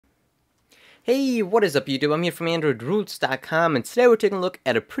Hey, what is up YouTube? I'm here from AndroidRoots.com, and today we're taking a look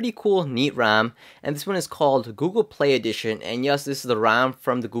at a pretty cool, neat ROM, and this one is called Google Play Edition, and yes, this is the ROM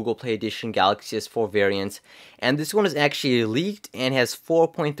from the Google Play Edition Galaxy S4 variant, and this one is actually leaked and has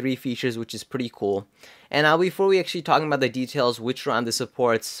 4.3 features, which is pretty cool. And now before we actually talking about the details, which ROM this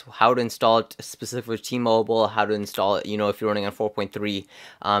supports, how to install it specifically for T-Mobile, how to install it, if you're running on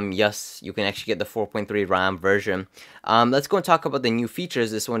 4.3, yes, you can actually get the 4.3 ROM version. Let's go and talk about the new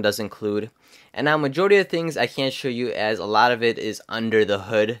features this one does include. And now majority of things I can't show you as a lot of it is under the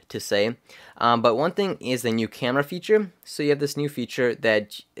hood to say. But one thing is the new camera feature. So you have this new feature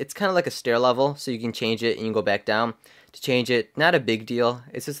that it's kind of like a stair level, so you can change it and you can go back down to change it. Not a big deal,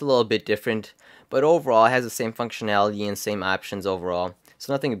 it's just a little bit different. But overall, it has the same functionality and same options overall.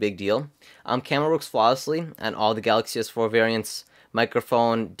 So nothing a big deal. Camera works flawlessly on all the Galaxy S4 variants.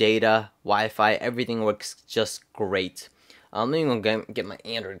 Microphone, data, Wi-Fi, everything works just great. Let me go get my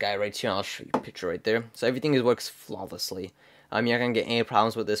Android guy right here, and I'll show you a picture right there. So everything works flawlessly. You're not going to get any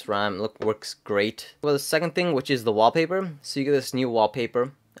problems with this ROM. It works great. Well, the second thing, which is the wallpaper. So you get this new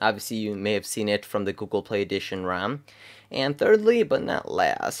wallpaper. Obviously, you may have seen it from the Google Play Edition ROM. And thirdly, but not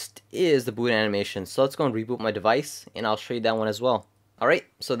last, is the boot animation. So let's go and reboot my device, and I'll show you that one as well. Alright,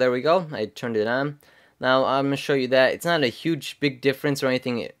 so there we go. I turned it on. Now I'm going to show you that it's not a huge big difference or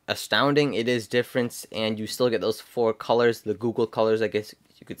anything astounding. It is different, and you still get those four colors, the Google colors, I guess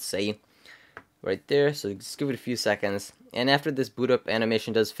you could say, right there. So just give it a few seconds. And after this boot up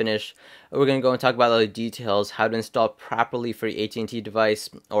animation does finish, we're going to go and talk about all the details, how to install properly for your AT&T device,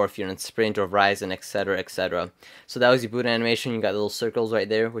 or if you're in Sprint or Verizon, etc, etc. So that was your boot animation. You got little circles right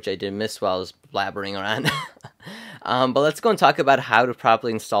there, which I did miss while I was blabbering around. But let's go and talk about how to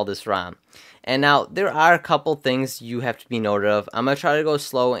properly install this ROM. And now, there are a couple things you have to be noted of. I'm going to try to go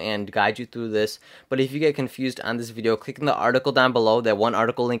slow and guide you through this, but if you get confused on this video, click on the article down below, that one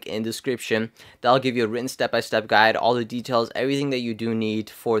article link in the description. That'll give you a written step-by-step guide, all the details, everything that you do need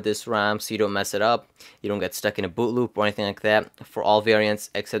for this ROM so you don't mess it up, you don't get stuck in a boot loop or anything like that, for all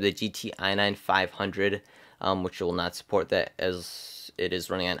variants except the GT i9 500, which will not support that as it is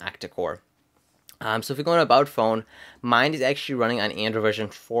running on octa-core. So if you go on About Phone, mine is actually running on Android version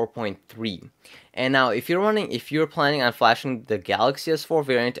 4.3. And now, if you're planning on flashing the Galaxy S4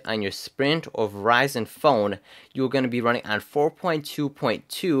 variant on your Sprint or Verizon phone, you're going to be running on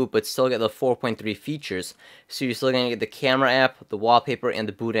 4.2.2, but still get the 4.3 features. So you're still going to get the camera app, the wallpaper, and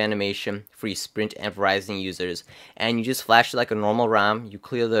the boot animation for your Sprint and Verizon users. And you just flash it like a normal ROM. You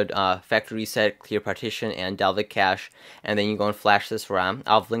clear the factory reset, clear partition, and Dalvik cache, and then you go and flash this ROM.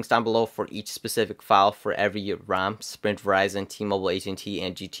 I'll have links down below for each specific file for every ROM: Sprint, Verizon, T-Mobile, AT&T,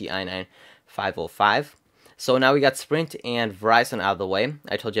 and GT i9 505. So now we got Sprint and Verizon out of the way.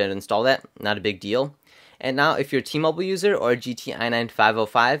 I told you how to install that, not a big deal. And now if you're a T-Mobile user or a GT i9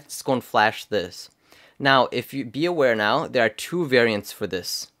 505, just go and flash this. Now, if you be aware now, there are two variants for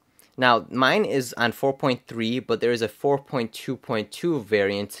this. Now, mine is on 4.3, but there is a 4.2.2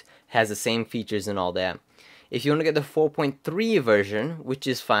 variant, has the same features and all that. If you want to get the 4.3 version, which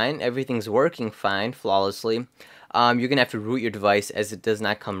is fine, everything's working fine, flawlessly, you're going to have to root your device as it does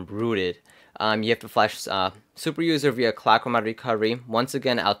not come rooted. You have to flash Super User via clock remote recovery. Once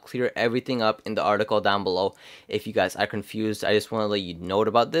again, I'll clear everything up in the article down below. If you guys are confused, I just want to let you know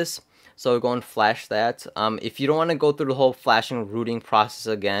about this. So go and flash that. If you don't want to go through the whole flashing rooting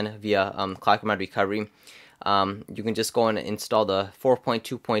process again via clock remote recovery, you can just go and install the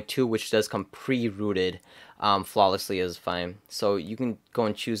 4.2.2, which does come pre-rooted flawlessly is fine. So you can go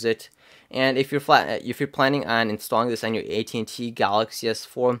and choose it. And if you're planning on installing this on your AT&T Galaxy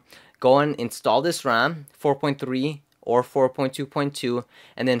S4, go and install this ROM 4.3 or 4.2.2,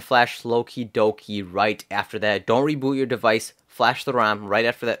 and then flash Loki Doki right after that. Don't reboot your device. Flash the ROM right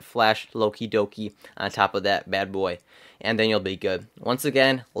after that. Flash Loki Doki on top of that bad boy, and then you'll be good. Once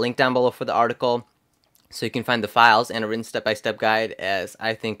again, link down below for the article, so you can find the files and a written step-by-step guide, as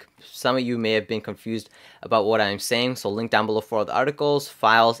I think some of you may have been confused about what I'm saying. So link down below for all the articles,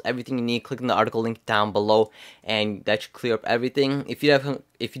 files, everything you need. Click on the article link down below, and that should clear up everything. If you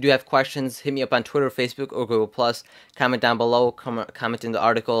do have questions, hit me up on Twitter, Facebook, or Google+. Comment down below, comment in the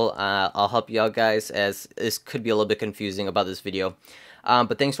article. I'll help you out, guys, as this could be a little bit confusing about this video.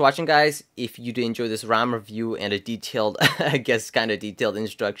 But thanks for watching, guys. If you did enjoy this ROM review and a detailed, I guess kind of detailed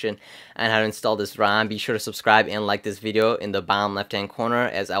instruction on how to install this ROM, be sure to subscribe and like this video in the bottom left hand corner,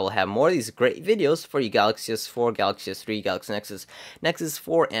 as I will have more of these great videos for you Galaxy S4, Galaxy S3, Galaxy Nexus, Nexus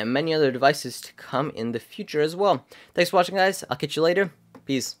 4, and many other devices to come in the future as well. Thanks for watching, guys. I'll catch you later.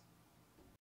 Peace.